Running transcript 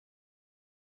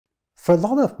For a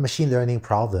lot of machine learning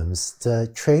problems,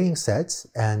 the training set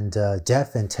and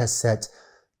depth and test set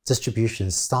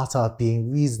distributions start out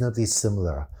being reasonably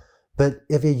similar. But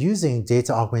if you're using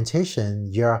data augmentation,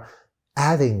 you're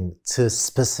adding to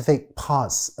specific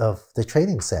parts of the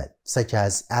training set, such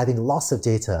as adding lots of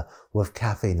data with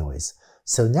cafe noise.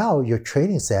 So now your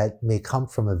training set may come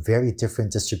from a very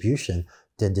different distribution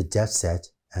than the depth set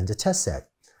and the test set.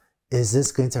 Is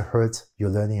this going to hurt your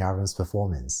learning algorithm's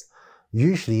performance?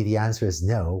 Usually the answer is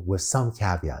no, with some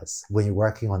caveats when you're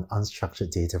working on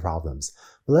unstructured data problems.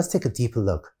 But let's take a deeper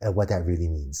look at what that really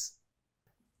means.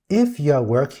 If you are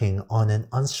working on an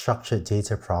unstructured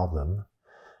data problem,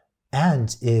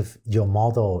 and if your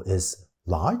model is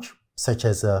large, such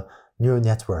as a neural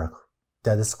network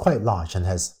that is quite large and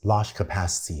has large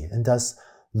capacity and thus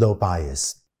low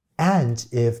bias, and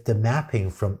if the mapping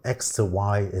from X to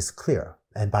Y is clear,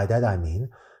 and by that I mean,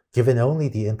 given only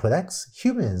the input X,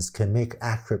 humans can make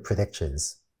accurate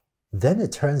predictions, then it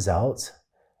turns out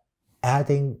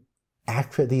adding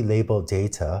accurately labeled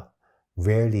data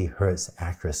rarely hurts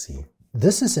accuracy.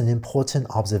 This is an important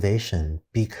observation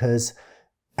because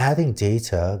adding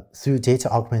data through data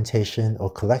augmentation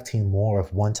or collecting more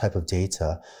of one type of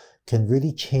data can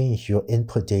really change your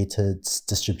input data's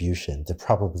distribution, the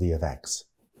probability of X.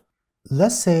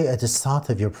 Let's say at the start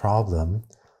of your problem,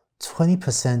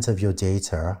 20% of your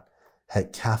data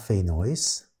had cafe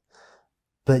noise,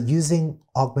 but using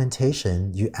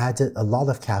augmentation, you added a lot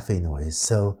of cafe noise.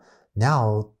 So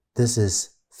now this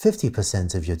is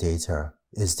 50% of your data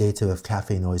is data with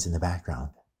cafe noise in the background.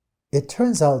 It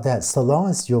turns out that so long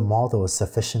as your model is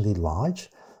sufficiently large,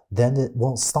 then it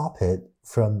won't stop it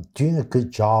from doing a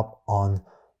good job on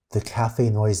the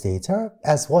cafe noise data,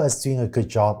 as well as doing a good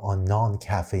job on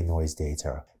non-cafe noise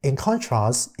data. In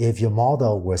contrast, if your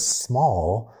model were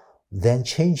small, then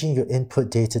changing your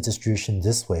input data distribution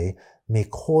this way may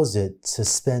cause it to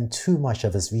spend too much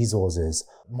of its resources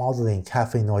modeling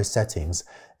cafe noise settings,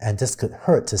 and this could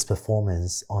hurt its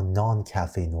performance on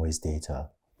non-cafe noise data.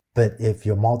 But if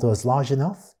your model is large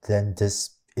enough, then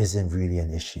this isn't really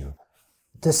an issue.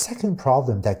 The second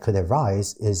problem that could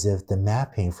arise is if the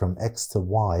mapping from X to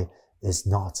Y is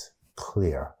not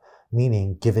clear,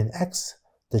 meaning given X,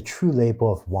 the true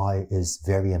label of Y is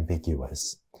very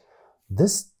ambiguous.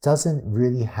 This doesn't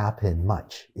really happen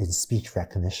much in speech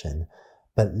recognition,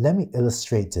 but let me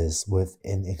illustrate this with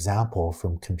an example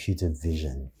from computer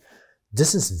vision.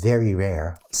 This is very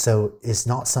rare, so it's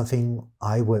not something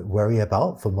I would worry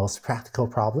about for most practical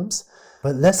problems,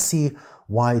 but let's see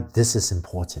why this is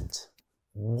important.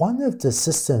 One of the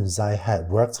systems I had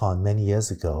worked on many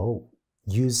years ago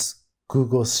used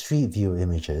Google Street View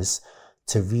images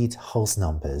to read house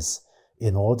numbers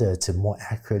in order to more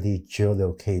accurately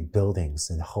geolocate buildings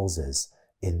and houses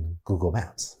in Google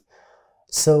Maps.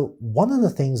 So one of the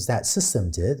things that system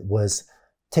did was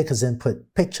take as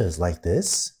input pictures like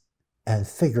this and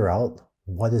figure out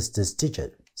what is this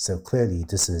digit. So clearly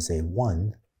this is a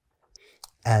 1,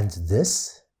 and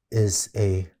this is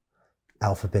a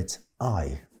alphabet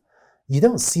I. You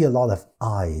don't see a lot of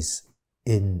I's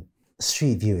in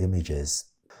Street View images,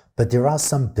 but there are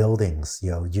some buildings,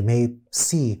 you may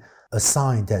see a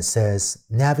sign that says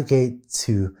navigate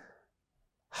to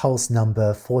house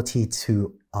number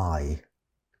 42I.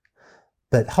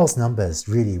 But house numbers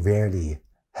really rarely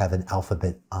have an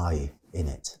alphabet I in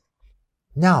it.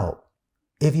 Now,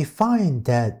 if you find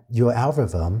that your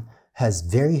algorithm has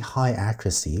very high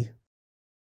accuracy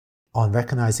on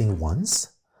recognizing ones,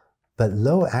 but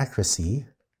low accuracy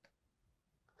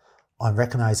on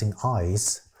recognizing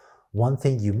I's, one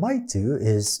thing you might do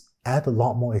is add a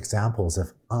lot more examples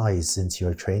of I's into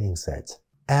your training set.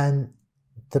 And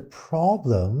the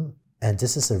problem, and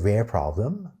this is a rare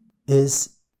problem,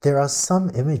 is there are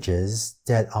some images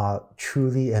that are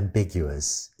truly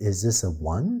ambiguous. Is this a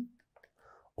 1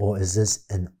 or is this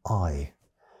an I?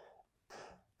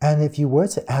 And if you were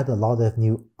to add a lot of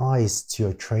new I's to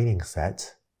your training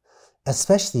set,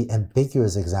 especially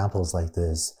ambiguous examples like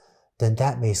this, then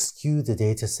that may skew the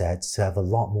dataset to have a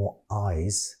lot more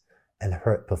I's and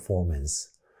hurt performance.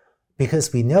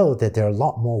 Because we know that there are a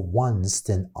lot more 1s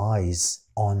than I's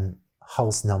on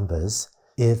house numbers.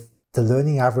 If the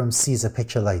learning algorithm sees a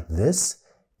picture like this,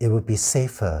 it would be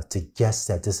safer to guess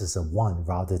that this is a 1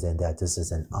 rather than that this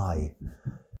is an I.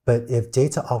 But if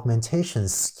data augmentation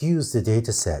skews the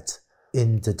dataset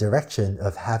in the direction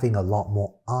of having a lot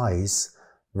more I's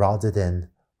rather than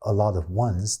a lot of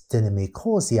 1s, then it may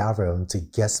cause the algorithm to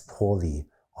guess poorly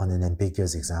on an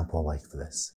ambiguous example like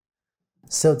this.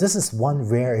 So this is one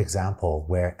rare example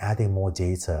where adding more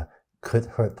data could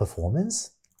hurt performance.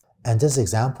 And this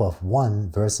example of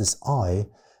 1 versus I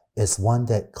is one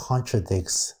that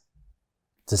contradicts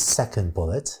the second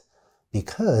bullet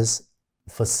because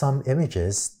for some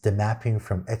images, the mapping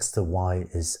from X to Y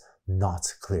is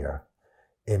not clear.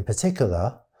 In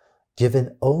particular,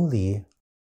 given only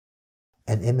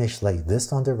an image like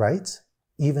this on the right,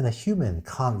 even a human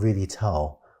can't really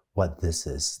tell what this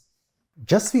is.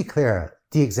 Just to be clear,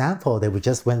 the example that we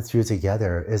just went through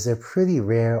together is a pretty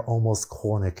rare, almost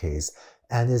corner case,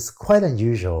 and is quite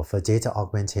unusual for data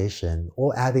augmentation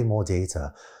or adding more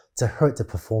data to hurt the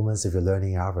performance of your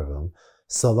learning algorithm,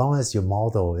 so long as your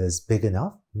model is big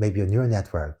enough, maybe your neural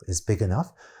network is big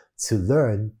enough to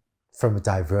learn from a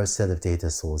diverse set of data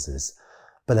sources.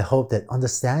 But I hope that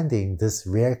understanding this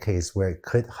rare case where it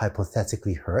could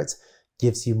hypothetically hurt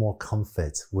gives you more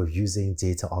comfort with using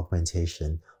data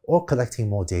augmentation or collecting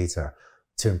more data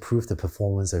to improve the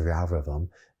performance of your algorithm,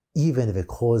 even if it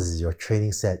causes your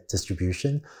training set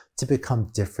distribution to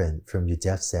become different from your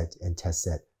def set and test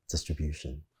set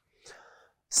distribution.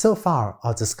 So far,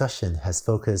 our discussion has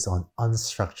focused on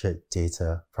unstructured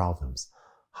data problems.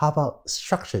 How about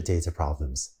structured data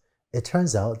problems? It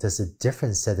turns out there's a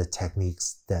different set of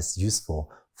techniques that's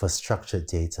useful for structured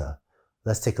data.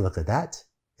 Let's take a look at that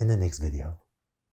in the next video.